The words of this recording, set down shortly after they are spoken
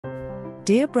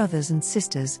Dear brothers and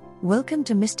sisters, welcome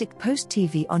to Mystic Post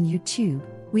TV on YouTube.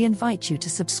 We invite you to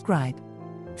subscribe.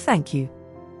 Thank you.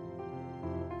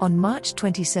 On March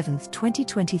 27,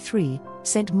 2023,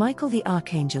 Saint Michael the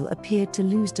Archangel appeared to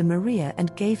Luz de Maria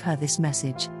and gave her this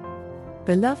message.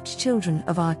 Beloved children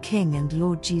of our King and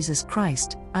Lord Jesus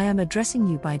Christ, I am addressing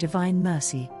you by divine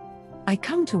mercy. I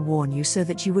come to warn you so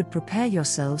that you would prepare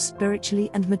yourselves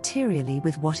spiritually and materially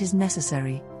with what is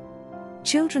necessary.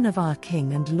 Children of our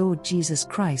King and Lord Jesus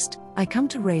Christ, I come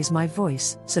to raise my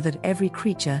voice so that every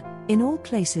creature, in all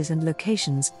places and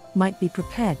locations, might be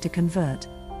prepared to convert.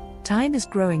 Time is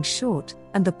growing short,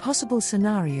 and the possible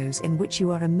scenarios in which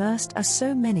you are immersed are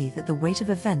so many that the weight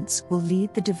of events will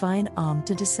lead the divine arm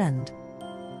to descend.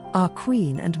 Our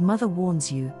Queen and Mother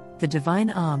warns you, the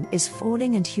divine arm is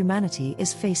falling and humanity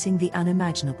is facing the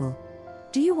unimaginable.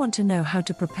 Do you want to know how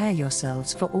to prepare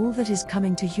yourselves for all that is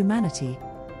coming to humanity?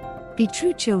 Be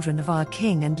true children of our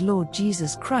King and Lord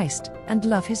Jesus Christ, and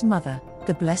love His Mother,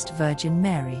 the Blessed Virgin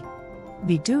Mary.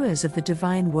 Be doers of the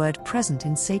divine word present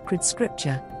in sacred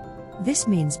scripture. This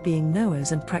means being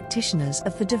knowers and practitioners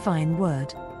of the divine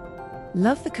word.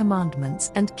 Love the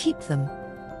commandments and keep them.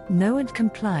 Know and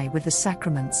comply with the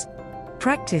sacraments.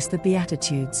 Practice the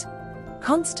Beatitudes.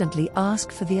 Constantly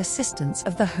ask for the assistance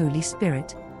of the Holy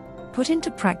Spirit. Put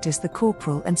into practice the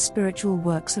corporal and spiritual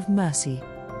works of mercy.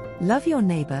 Love your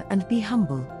neighbor and be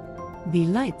humble. Be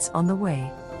lights on the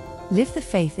way. Live the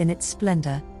faith in its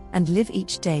splendor, and live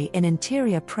each day in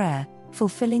interior prayer,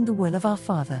 fulfilling the will of our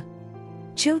Father.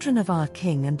 Children of our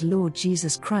King and Lord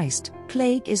Jesus Christ,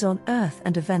 plague is on earth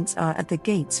and events are at the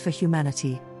gates for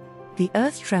humanity. The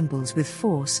earth trembles with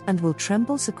force and will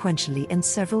tremble sequentially in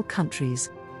several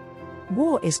countries.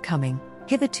 War is coming,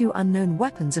 hitherto unknown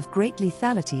weapons of great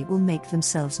lethality will make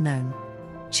themselves known.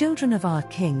 Children of our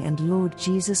King and Lord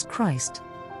Jesus Christ.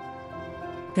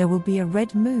 There will be a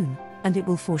red moon, and it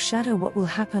will foreshadow what will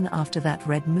happen after that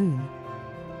red moon.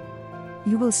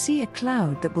 You will see a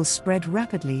cloud that will spread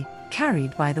rapidly,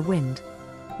 carried by the wind.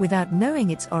 Without knowing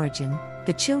its origin,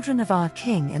 the children of our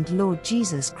King and Lord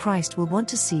Jesus Christ will want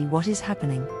to see what is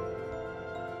happening.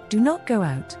 Do not go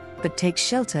out, but take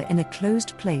shelter in a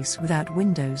closed place without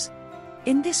windows.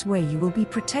 In this way you will be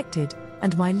protected,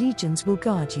 and my legions will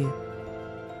guard you.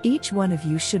 Each one of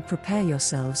you should prepare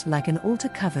yourselves like an altar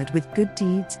covered with good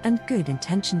deeds and good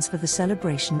intentions for the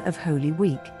celebration of Holy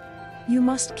Week. You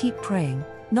must keep praying,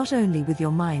 not only with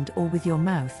your mind or with your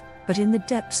mouth, but in the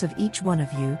depths of each one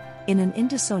of you, in an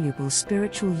indissoluble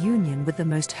spiritual union with the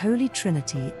Most Holy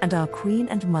Trinity and our Queen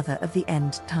and Mother of the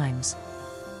End Times.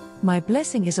 My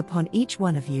blessing is upon each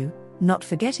one of you, not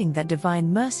forgetting that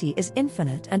divine mercy is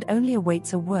infinite and only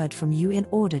awaits a word from you in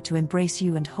order to embrace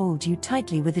you and hold you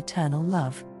tightly with eternal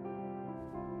love.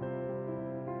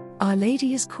 Our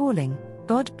Lady is calling.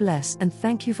 God bless and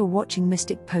thank you for watching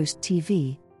Mystic Post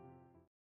TV.